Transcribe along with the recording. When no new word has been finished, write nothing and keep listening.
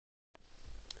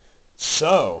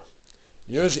So,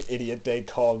 you're the idiot they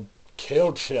called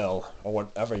Kill Chill, or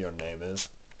whatever your name is.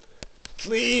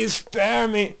 Please spare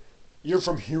me! You're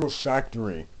from Hero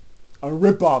Factory. A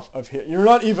ripoff of Hero. You're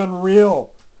not even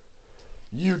real!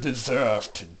 You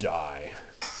deserve to die.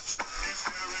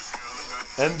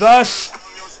 And thus,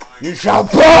 you shall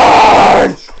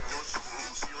burn!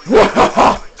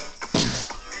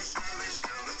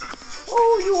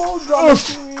 Oh, you old drama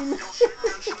queen!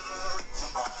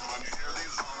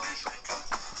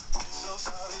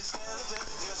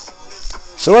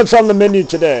 So what's on the menu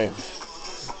today?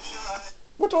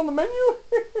 What's on the menu?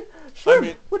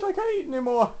 Shrimp, which I can't eat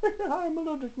anymore. I'm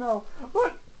allergic now.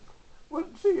 But,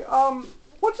 let's see,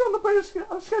 what's on the base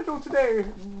schedule today,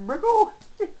 Rickle?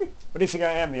 What do you think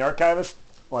I am, the archivist?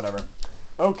 Whatever.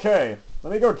 Okay,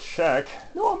 let me go check.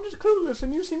 No, I'm just clueless,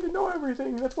 and you seem to know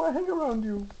everything. That's why I hang around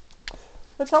you.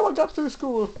 That's how I got through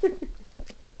school.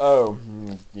 Oh,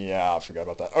 yeah, I forgot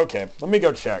about that. Okay, let me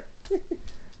go check.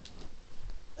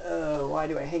 Why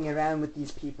do I hang around with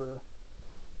these people?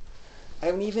 I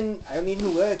don't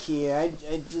even work here. I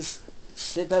just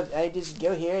sit up. I just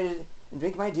go here and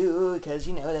drink my dew, because,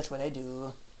 you know, that's what I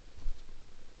do.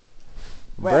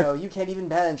 Well, you can't even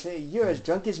balance it. You're as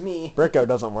drunk as me. Bricko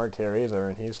doesn't work here either,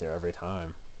 and he's here every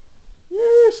time.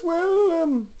 Yes,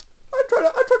 well, I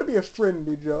try to be a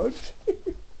friendly judge.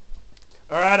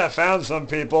 Alright, I found some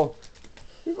people.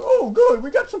 Oh, good.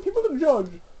 We got some people to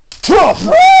judge. Tough!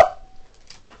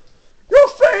 Your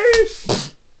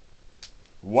face!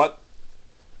 What?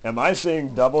 Am I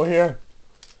seeing double here?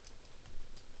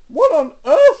 What on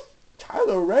earth?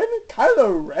 Kylo Ren?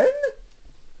 Kylo Ren?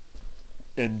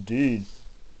 Indeed.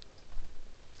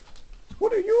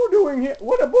 What are you doing here?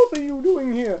 What are both of you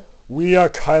doing here? We are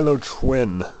Kylo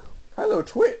Twin. Kylo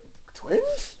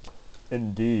twins?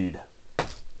 Indeed.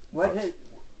 Why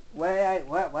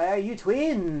are you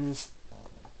twins?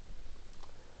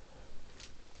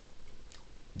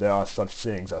 There are such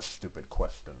things as stupid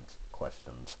questions.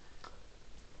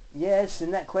 Yes,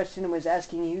 and that question was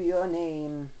asking you your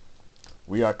name.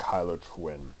 We are Kylo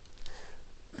Twin.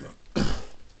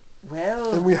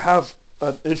 Well... And we have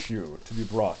an issue to be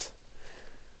brought.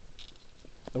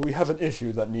 And we have an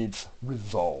issue that needs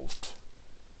resolved.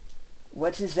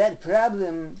 What is that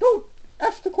problem? Don't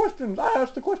ask the questions. I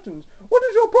ask the questions. What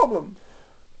is your problem?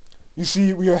 You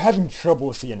see, we are having trouble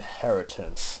with the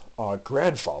inheritance our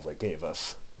grandfather gave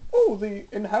us. Oh, the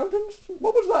inheritance?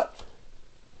 What was that?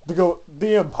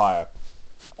 The Empire.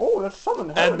 Oh, that's some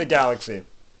inheritance. And the galaxy.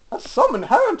 That's some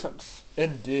inheritance.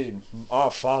 Indeed.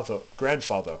 Our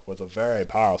grandfather, was a very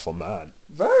powerful man.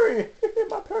 Very.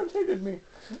 My parents hated me.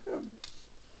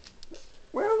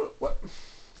 Well,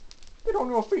 get on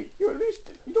your feet. You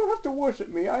don't have to worship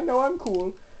me. I know I'm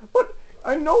cool. But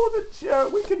I know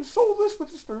that we can solve this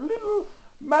with just a little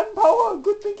manpower,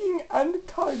 good thinking, and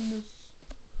kindness.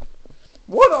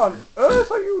 What on earth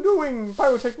are you doing,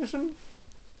 pyrotechnician?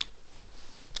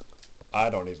 I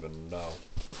don't even know.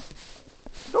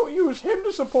 Don't use him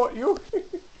to support you.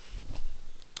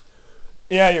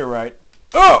 Yeah, you're right.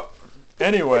 Oh!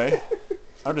 Anyway,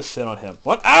 I'm just sitting on him.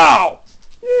 What? Ow!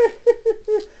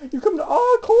 You come to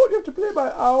our court, you have to play by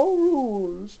our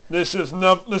rules. This is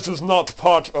not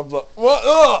part of the... What?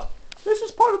 Ugh! This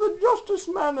is part of the justice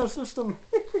manor system.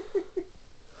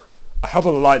 I have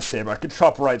a lightsaber. I could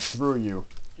chop right through you.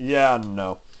 Yeah,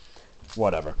 no.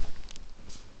 Whatever.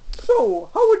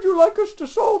 So, how would you like us to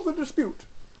solve the dispute?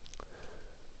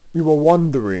 We were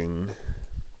wondering.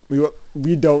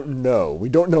 We don't know. We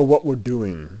don't know what we're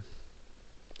doing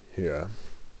here.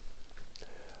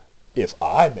 If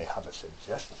I may have a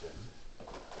suggestion.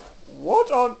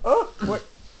 What on earth? Wait.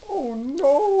 Oh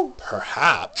no.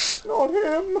 Perhaps. Not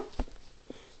him.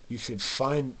 You should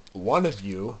find one of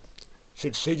you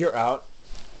should figure out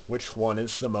which one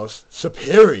is the most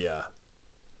superior.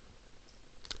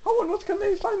 How on earth can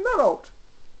they find that out?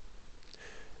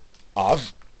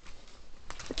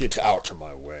 Get out of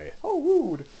my way. How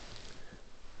rude.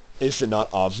 Is it not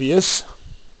obvious?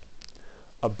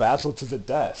 A battle to the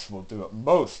death will do it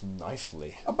most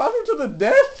nicely. A battle to the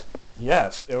death?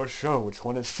 Yes, it will show which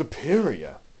one is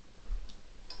superior.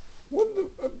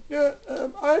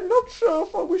 I'm not sure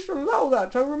if we should allow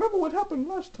that. I remember what happened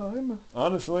last time.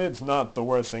 Honestly, it's not the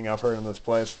worst thing I've heard in this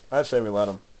place. I'd say we let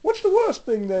him. What's the worst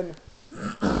thing then?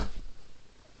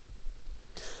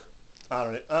 I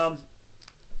don't know.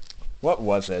 What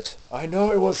was it? I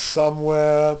know it was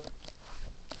somewhere.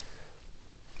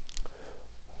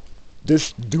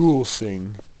 This duel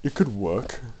thing. It could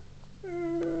work.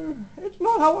 It's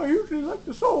not how I usually like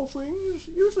to solve things.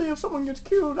 Usually if someone gets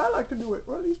killed, I like to do it.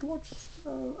 Or at least watch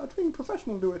a trained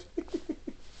professional do it.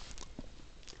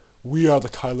 We are the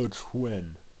Kylo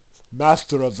Twin.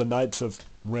 master of the Knights of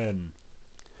Ren.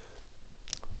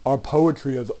 Our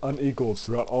poetry is unequal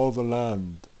throughout all the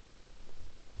land.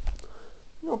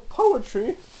 Your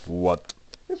poetry? What?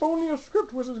 If only your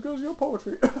script was as good as your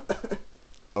poetry.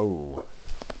 Oh,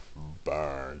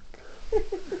 burn.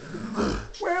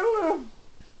 Well,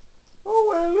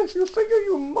 if you figure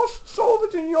you must solve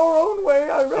it in your own way,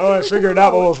 I reckon... Oh, I figured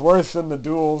out what was worse than the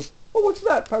duels. Oh, what's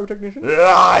that, pyrotechnician?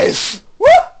 Lies!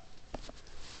 What?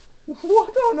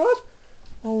 What on earth?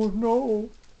 Oh, no.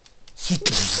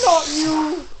 Not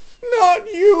you!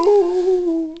 Not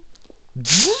you!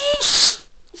 It's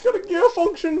got a gear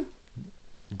function.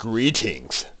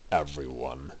 Greetings,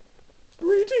 everyone.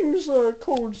 Greetings,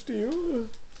 Cold Steel.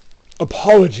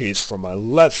 Apologies for my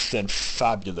less than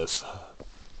fabulous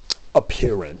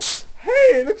appearance. Hey,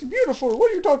 it looks beautiful.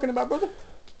 What are you talking about, brother?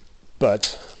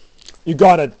 But you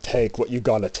gotta take what you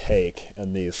gotta take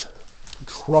in these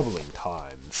troubling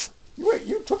times. Wait,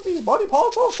 you took these body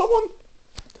parts off someone?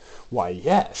 Why,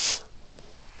 yes.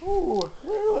 Oh,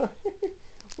 well,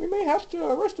 we may have to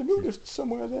arrest a nudist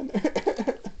somewhere then.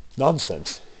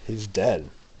 Nonsense. He's dead.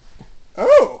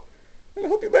 Oh, I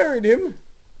hope you buried him.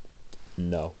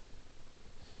 No.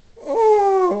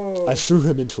 Oh. I threw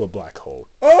him into a black hole.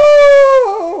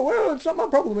 Oh, well, it's not my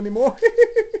problem anymore.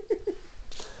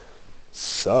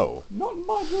 So, Not in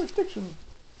my jurisdiction.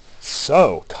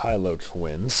 Kylo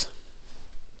twins.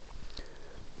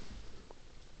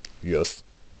 Yes.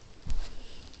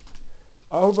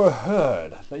 I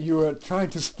overheard that you were trying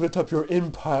to split up your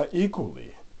empire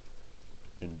equally.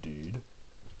 Indeed.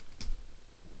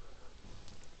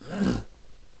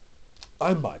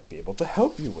 I might be able to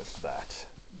help you with that.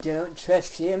 Don't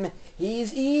trust him.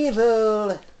 He's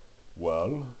evil.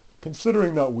 Well,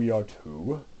 considering that we are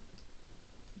two,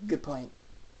 Good point.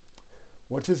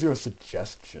 what is your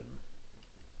suggestion?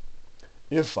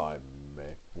 If I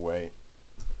may... Wait.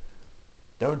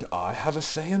 Don't I have a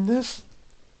say in this?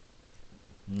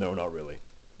 No, not really.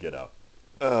 Get out.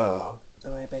 Oh,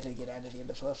 I better get out of here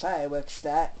before fireworks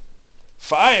start.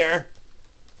 Fire?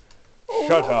 Oh,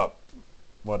 Shut no. up.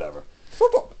 Whatever.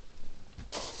 Shut up.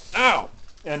 Ow!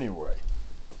 Anyway.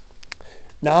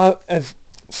 Now,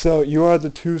 so you are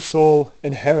the two sole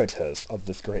inheritors of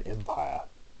this great empire.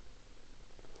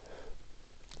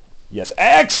 Yes,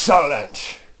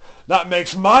 excellent! That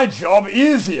makes my job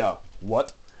easier.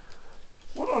 What?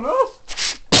 What on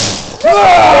earth?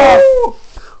 Ah!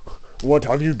 What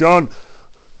have you done?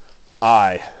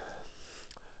 I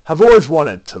have always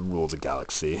wanted to rule the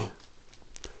galaxy,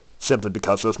 simply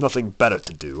because there's nothing better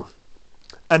to do.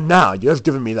 And now you have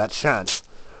given me that chance.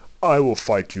 I will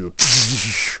fight you.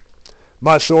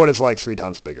 My sword is like 3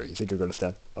 times bigger. You think you're gonna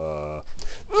stand? Oh,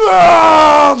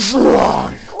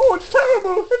 it's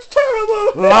terrible. It's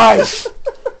terrible. Life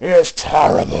is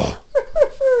terrible.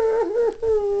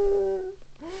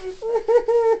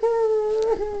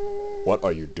 What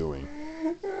are you doing?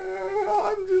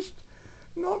 I'm just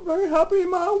not very happy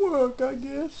in my work, I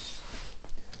guess.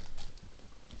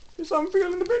 Guess I'm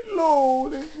feeling a bit low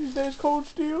these days, Cold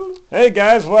Steel. Hey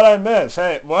guys, what I miss?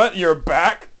 Hey, what? You're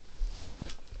back?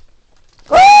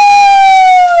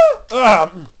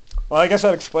 Well, I guess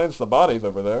that explains the bodies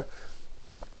over there.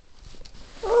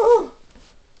 Oh,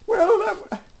 well,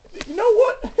 you know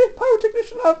what?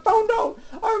 Pyrotechnician, I found out.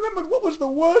 I remembered what was the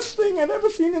worst thing I'd ever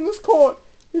seen in this court.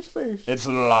 His face. It's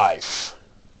life.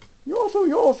 You also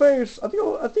your face. I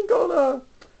think I'll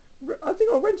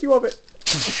rent you of it.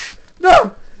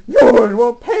 No, you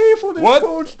will pay for this, What?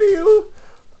 Cold Steel.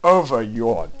 Over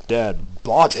your dead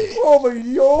body. Over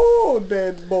your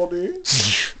dead body.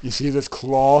 You see this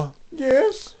claw?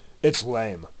 Yes. It's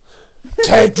lame.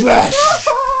 Take this!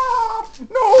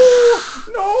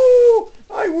 No,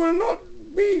 I will not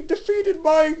be defeated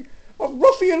by a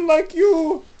ruffian like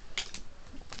you.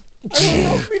 I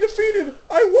will not be defeated.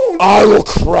 I won't. I will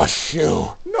crush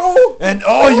you. No. And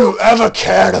all you ever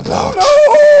cared about.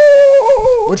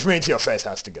 No. Which means your face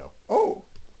has to go. Oh.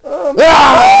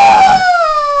 Ah!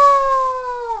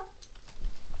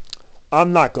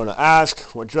 I'm not gonna ask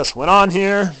what just went on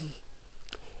here.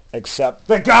 Except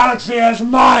the galaxy is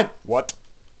mine! What?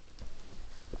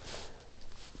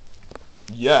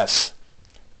 Yes.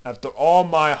 After all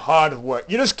my hard work,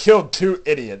 you just killed 2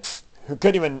 idiots who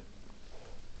couldn't even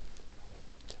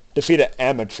defeat an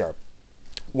amateur.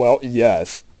 Well,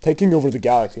 yes. Taking over the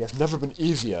galaxy has never been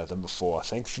easier than before,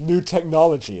 thanks to new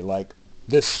technology like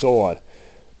this sword.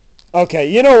 Okay,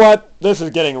 you know what? This is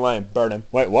getting lame. Burn him.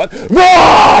 Wait, what?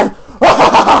 Roar!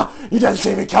 You didn't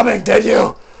see me coming, did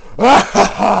you?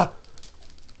 Our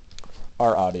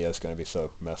audio is going to be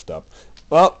so messed up.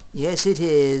 Well, Yes, it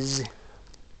is.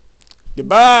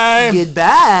 goodbye!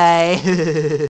 Goodbye.